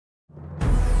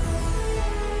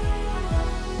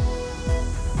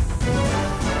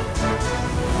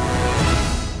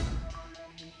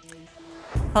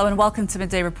Hello and welcome to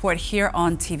Midday Report here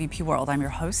on TVP World. I'm your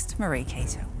host, Marie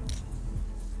Cato.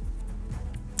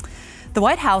 The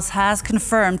White House has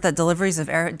confirmed that deliveries of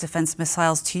air defense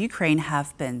missiles to Ukraine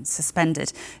have been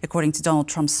suspended. According to Donald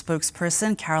Trump's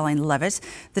spokesperson, Karoline Leavitt,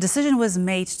 the decision was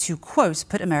made to, quote,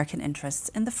 put American interests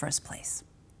in the first place.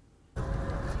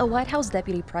 A White House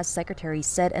deputy press secretary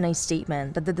said in a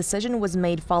statement that the decision was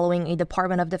made following a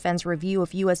Department of Defense review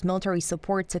of U.S. military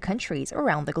support to countries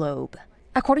around the globe.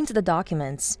 According to the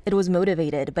documents, it was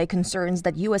motivated by concerns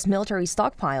that U.S. military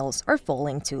stockpiles are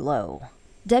falling too low.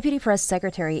 Deputy Press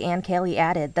Secretary Ann Kelly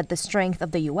added that the strength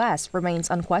of the U.S. remains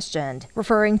unquestioned,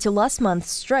 referring to last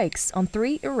month's strikes on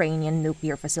 3 Iranian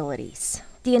nuclear facilities.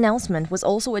 The announcement was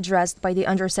also addressed by the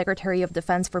Undersecretary of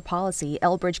Defense for Policy,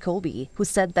 Elbridge Colby, who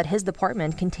said that his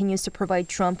department continues to provide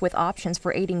Trump with options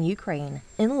for aiding Ukraine,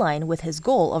 in line with his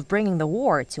goal of bringing the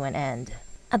war to an end.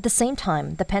 At the same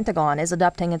time, the Pentagon is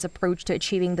adopting its approach to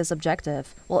achieving this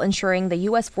objective, while ensuring the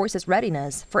U.S. forces'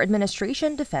 readiness for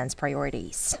administration defense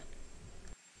priorities.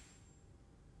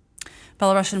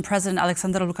 Belarusian President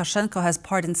Alexander Lukashenko has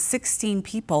pardoned 16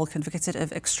 people convicted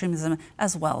of extremism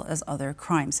as well as other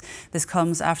crimes. This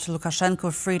comes after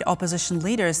Lukashenko freed opposition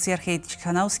leaders Siarhei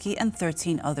Tsikhanouski and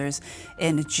 13 others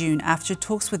in June after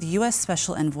talks with U.S.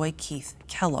 Special Envoy Keith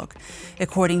Kellogg.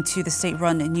 According to the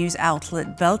state-run news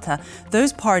outlet Belta,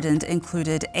 those pardoned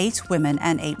included 8 women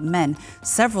and 8 men,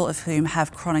 several of whom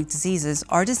have chronic diseases,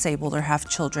 are disabled or have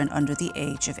children under the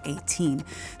age of 18.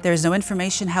 There is no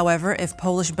information, however, if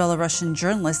Polish-Belarusian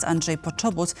journalist Andrzej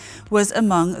Poczobut was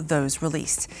among those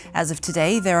released. As of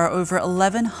today, there are over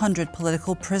 1,100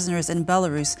 political prisoners in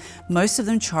Belarus, most of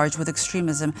them charged with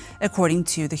extremism, according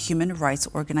to the human rights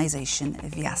organization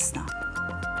Vyasna.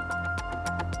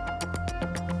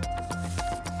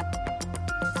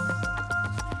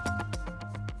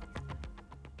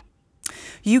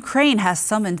 Ukraine has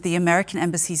summoned the American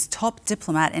embassy's top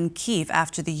diplomat in Kyiv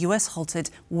after the U.S. halted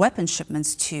weapon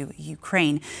shipments to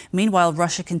Ukraine. Meanwhile,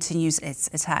 Russia continues its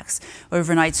attacks.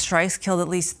 Overnight strikes killed at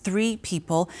least 3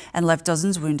 people and left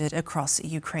dozens wounded across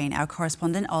Ukraine. Our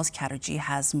correspondent Oz Chatterjee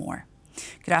has more.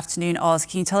 Good afternoon, Oz.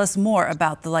 Can you tell us more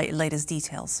about the latest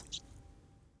details?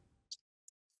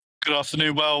 Good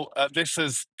afternoon. Well, this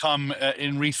has come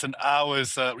in recent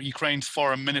hours. Ukraine's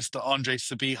Foreign Minister Andrei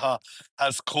Sybiha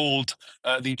has called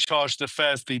the chargé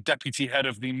d'affaires, the deputy head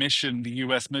of the mission, the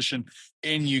U.S. mission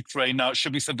in Ukraine. Now, it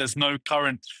should be said there's no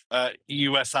current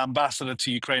U.S. ambassador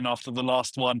to Ukraine after the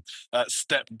last one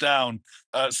stepped down.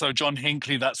 So John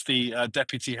Hinckley, that's the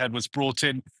deputy head, was brought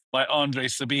in by Andrei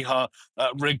Sybiha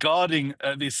regarding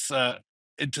this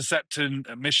intercepting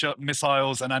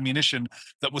missiles and ammunition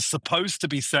that was supposed to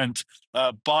be sent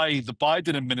by the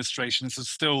Biden administration. This is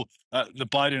still the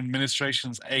Biden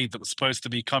administration's aid that was supposed to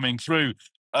be coming through.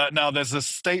 Now, there's a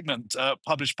statement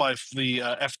published by the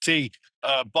FT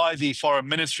by the Foreign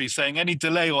Ministry saying any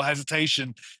delay or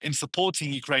hesitation in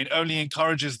supporting Ukraine only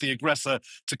encourages the aggressor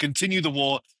to continue the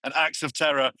war and acts of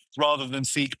terror rather than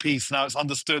seek peace. Now, it's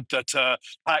understood that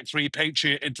PAC-3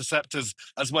 Patriot interceptors,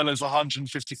 as well as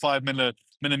 155mm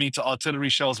artillery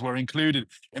shells, were included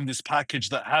in this package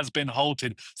that has been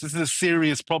halted. So this is a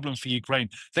serious problem for Ukraine.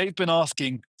 They've been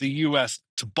asking the US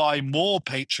to buy more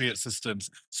Patriot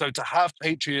systems. So to have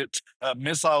Patriot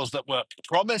missiles that were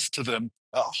promised to them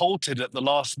halted at the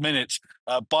last minute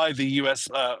by the US,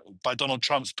 by Donald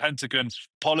Trump's Pentagon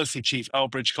policy chief,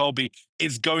 Elbridge Colby,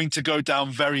 is going to go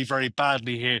down very, very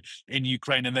badly here in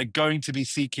Ukraine. And they're going to be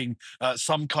seeking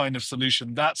some kind of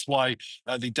solution. That's why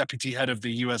the deputy head of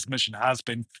the US mission has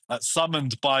been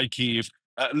summoned by Kyiv.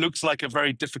 Looks like a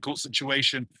very difficult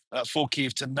situation for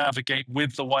Kyiv to navigate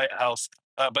with the White House.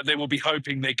 But they will be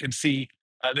hoping they can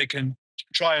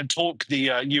try and talk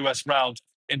the US round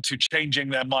into changing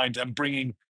their mind and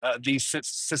bringing these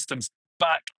systems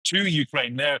back to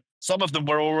Ukraine. Some of them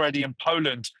were already in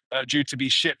Poland due to be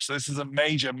shipped. So this is a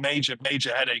major, major,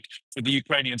 major headache for the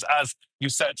Ukrainians. As you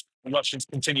said, the Russians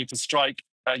continue to strike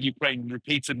Ukraine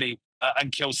repeatedly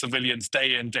and kill civilians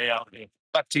day in, day out here.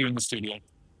 Back to you in the studio.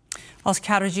 Oz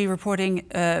Chatterjee reporting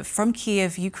from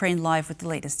Kyiv, Ukraine Live with the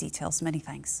latest details. Many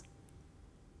thanks.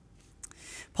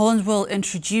 Poland will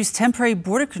introduce temporary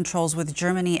border controls with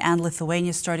Germany and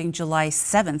Lithuania starting July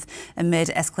 7th amid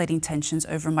escalating tensions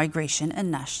over migration and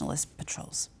nationalist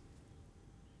patrols.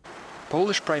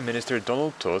 Polish Prime Minister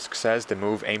Donald Tusk says the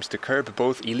move aims to curb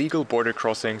both illegal border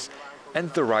crossings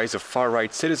and the rise of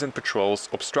far-right citizen patrols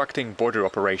obstructing border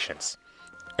operations.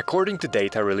 According to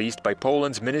data released by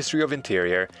Poland's Ministry of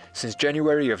Interior, since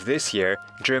January of this year,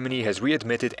 Germany has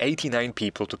readmitted 89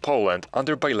 people to Poland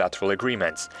under bilateral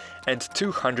agreements, and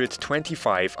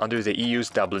 225 under the EU's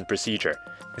Dublin procedure.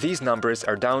 These numbers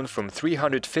are down from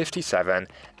 357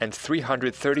 and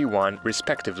 331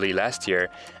 respectively last year,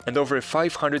 and over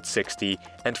 560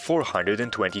 and 400 in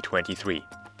 2023.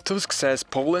 Tusk says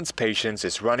Poland's patience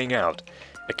is running out,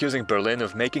 accusing Berlin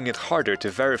of making it harder to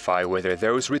verify whether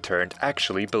those returned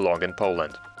actually belong in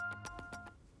Poland.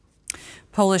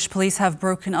 Polish police have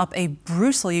broken up a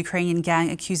brutal Ukrainian gang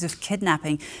accused of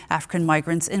kidnapping African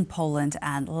migrants in Poland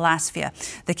and Latvia.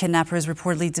 The kidnappers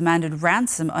reportedly demanded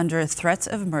ransom under threat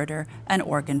of murder and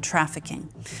organ trafficking.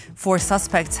 4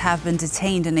 suspects have been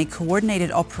detained in a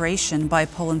coordinated operation by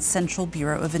Poland's Central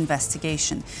Bureau of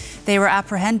Investigation. They were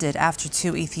apprehended after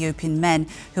 2 Ethiopian men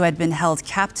who had been held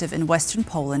captive in western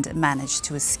Poland managed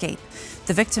to escape.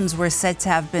 The victims were said to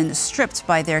have been stripped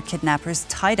by their kidnappers,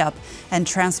 tied up and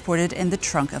transported in the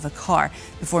trunk of a car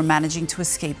before managing to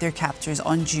escape their captors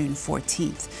on June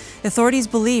 14th. Authorities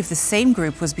believe the same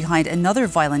group was behind another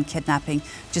violent kidnapping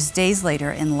just days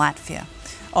later in Latvia.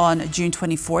 On June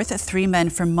 24th, 3 men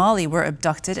from Mali were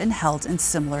abducted and held in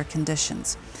similar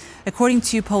conditions. According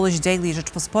to Polish daily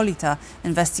Rzeczpospolita,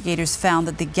 investigators found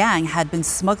that the gang had been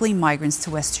smuggling migrants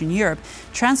to Western Europe,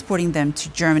 transporting them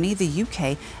to Germany, the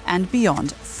UK, and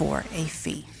beyond for a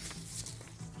fee.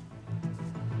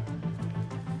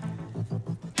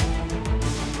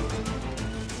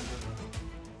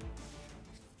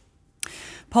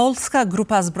 Polska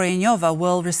Grupa Zbrojeniowa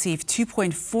will receive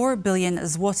 2.4 billion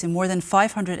zloty, more than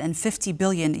 550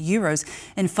 billion euros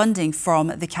in funding from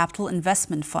the Capital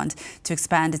Investment Fund to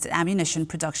expand its ammunition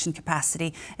production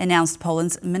capacity, announced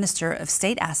Poland's Minister of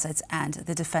State Assets and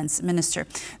the Defense Minister.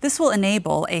 This will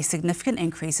enable a significant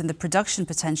increase in the production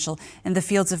potential in the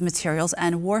fields of materials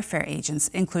and warfare agents,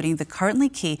 including the currently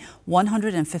key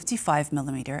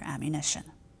 155mm ammunition.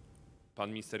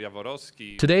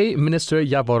 Today, Minister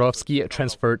Jaworowski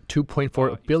transferred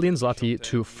 2.4 billion zloty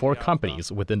to 4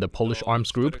 companies within the Polish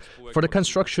arms group for the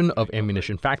construction of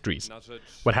ammunition factories.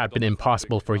 What had been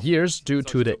impossible for years due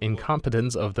to the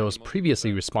incompetence of those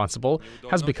previously responsible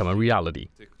has become a reality.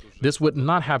 This would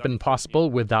not have been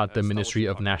possible without the Ministry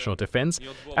of National Defense,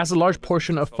 as a large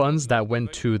portion of funds that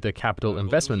went to the Capital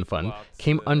Investment Fund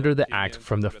came under the act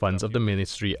from the funds of the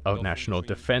Ministry of National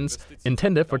Defense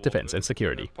intended for defense and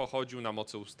security.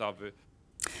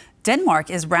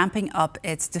 Denmark is ramping up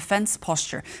its defense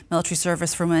posture. Military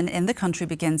service for women in the country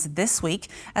begins this week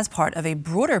as part of a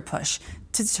broader push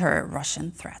to deter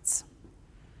Russian threats.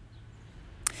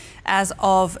 As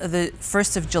of the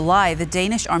 1st of July, the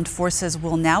Danish armed forces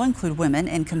will now include women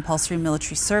in compulsory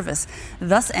military service,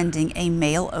 thus ending a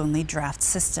male-only draft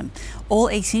system. All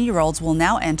 18-year-olds will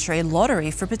now enter a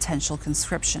lottery for potential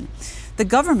conscription. The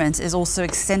government is also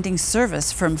extending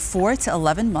service from 4 to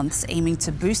 11 months, aiming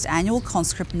to boost annual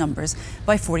conscript numbers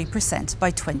by 40% by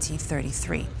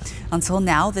 2033. Until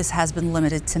now, this has been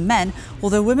limited to men,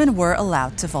 although women were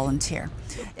allowed to volunteer.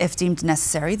 If deemed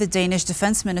necessary, the Danish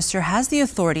defense minister has the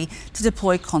authority to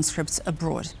deploy conscripts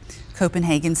abroad.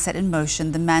 Copenhagen set in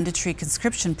motion the mandatory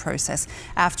conscription process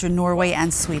after Norway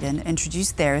and Sweden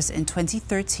introduced theirs in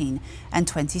 2013 and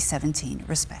 2017,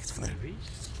 respectively.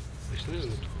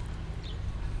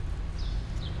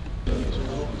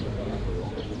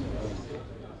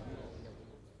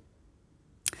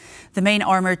 The main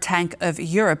armored tank of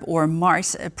Europe, or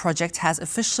Mars, project has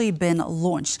officially been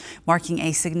launched, marking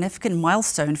a significant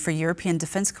milestone for European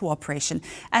defense cooperation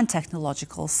and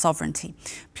technological sovereignty.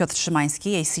 Piotr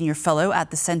Szymański, a senior fellow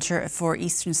at the Center for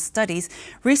Eastern Studies,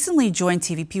 recently joined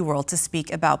TVP World to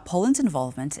speak about Poland's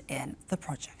involvement in the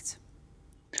project.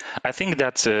 I think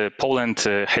that Poland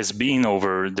has been,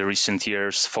 over the recent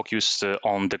years, focused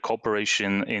on the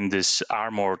cooperation in this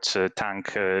armored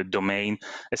tank domain,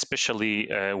 especially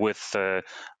with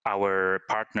our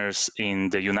partners in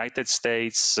the United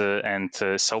States and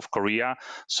South Korea.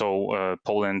 So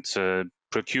Poland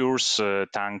procures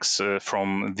tanks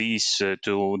from these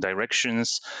 2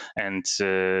 directions and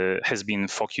has been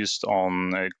focused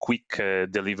on quick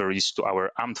deliveries to our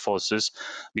armed forces,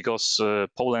 because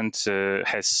Poland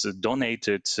has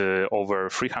donated over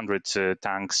 300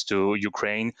 tanks to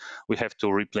Ukraine. We have to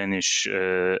replenish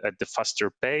at the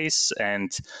faster pace,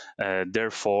 and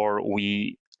therefore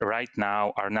we right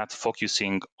now are not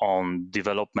focusing on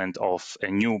development of a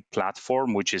new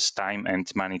platform, which is time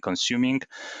and money consuming.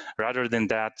 Rather than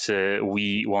that,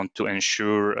 we want to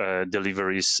ensure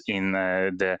deliveries in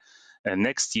the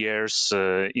next years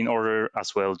in order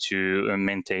as well to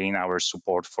maintain our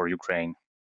support for Ukraine.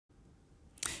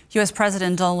 U.S.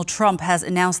 President Donald Trump has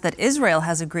announced that Israel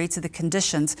has agreed to the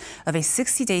conditions of a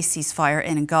 60-day ceasefire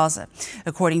in Gaza.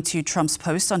 According to Trump's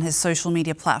post on his social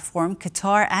media platform,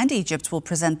 Qatar and Egypt will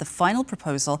present the final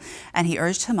proposal, and he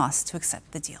urged Hamas to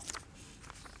accept the deal.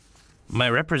 My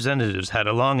representatives had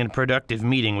a long and productive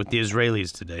meeting with the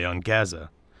Israelis today on Gaza.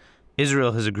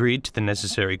 Israel has agreed to the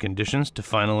necessary conditions to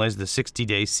finalize the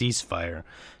 60-day ceasefire,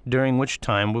 during which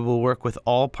time we will work with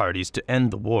all parties to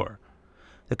end the war.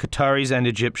 The Qataris and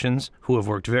Egyptians, who have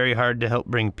worked very hard to help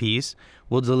bring peace,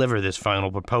 will deliver this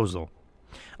final proposal.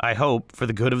 I hope, for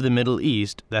the good of the Middle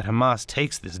East, that Hamas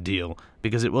takes this deal,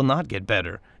 because it will not get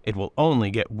better. It will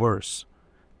only get worse.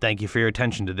 Thank you for your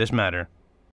attention to this matter.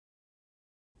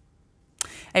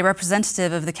 A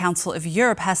representative of the Council of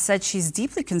Europe has said she's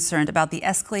deeply concerned about the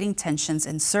escalating tensions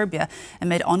in Serbia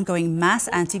amid ongoing mass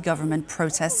anti-government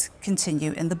protests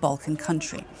continue in the Balkan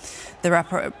country. The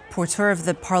rapporteur of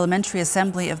the Parliamentary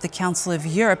Assembly of the Council of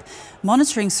Europe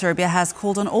monitoring Serbia has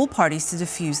called on all parties to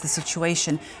defuse the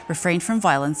situation, refrain from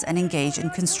violence and engage in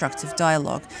constructive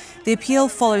dialogue. The appeal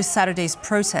follows Saturday's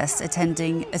protests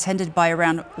attended by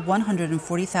around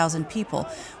 140,000 people,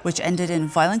 which ended in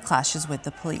violent clashes with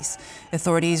the police.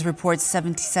 Authorities report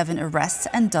 77 arrests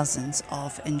and dozens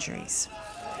of injuries.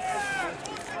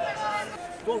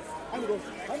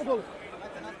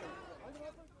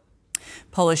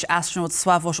 Polish astronaut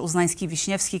Sławosz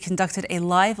Uznański-Wiśniewski conducted a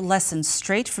live lesson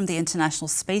straight from the International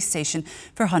Space Station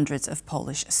for hundreds of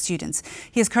Polish students.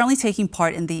 He is currently taking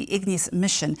part in the IGNIS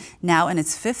mission, now in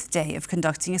its 5th day of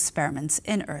conducting experiments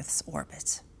in Earth's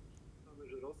orbit.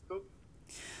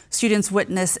 Students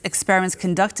witness experiments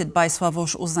conducted by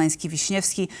Sławosz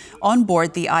Uznański-Wiśniewski on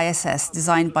board the ISS,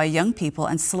 designed by young people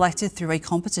and selected through a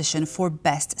competition for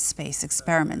best space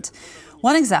experiment.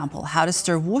 One example, how to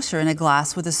stir water in a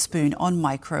glass with a spoon on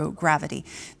microgravity.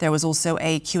 There was also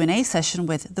a Q&A session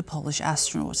with the Polish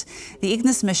astronaut. The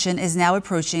IGNIS mission is now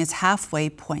approaching its halfway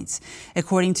point.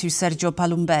 According to Sergio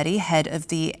Palumberi, head of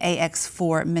the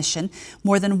AX4 mission,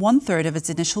 more than 1/3 of its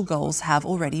initial goals have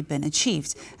already been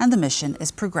achieved, and the mission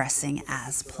is progressing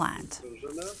as planned.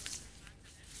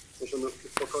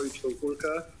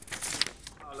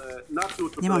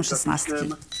 Nie mam 16.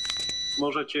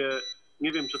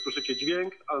 Nie wiem, czy słyszycie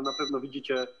dźwięk, ale na pewno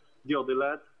widzicie diody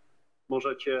LED.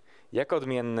 Możecie... Jak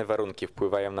odmienne warunki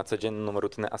wpływają na codzienną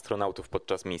rutynę astronautów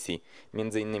podczas misji,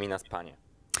 między innymi na spanie?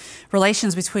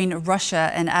 Relations between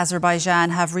Russia and Azerbaijan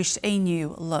have reached a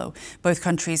new low. Both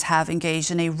countries have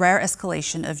engaged in a rare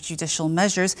escalation of judicial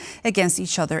measures against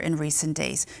each other in recent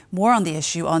days. More on the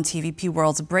issue on TVP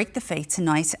World's Break the Fake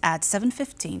tonight at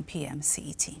 7:15 p.m.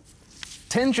 CET.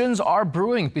 Tensions are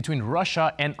brewing between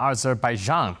Russia and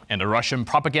Azerbaijan, and the Russian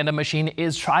propaganda machine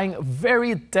is trying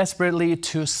very desperately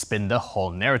to spin the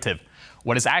whole narrative.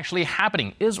 What is actually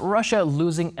happening? Is Russia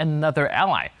losing another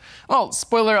ally? Well,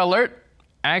 spoiler alert,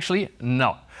 actually,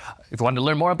 no. If you want to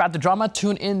learn more about the drama,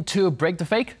 tune in to Break the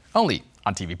Fake, only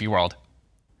on TVP World.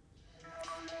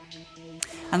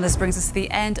 And this brings us to the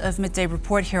end of Midday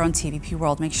Report here on TVP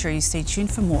World. Make sure you stay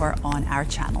tuned for more on our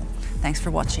channel. Thanks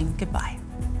for watching. Goodbye.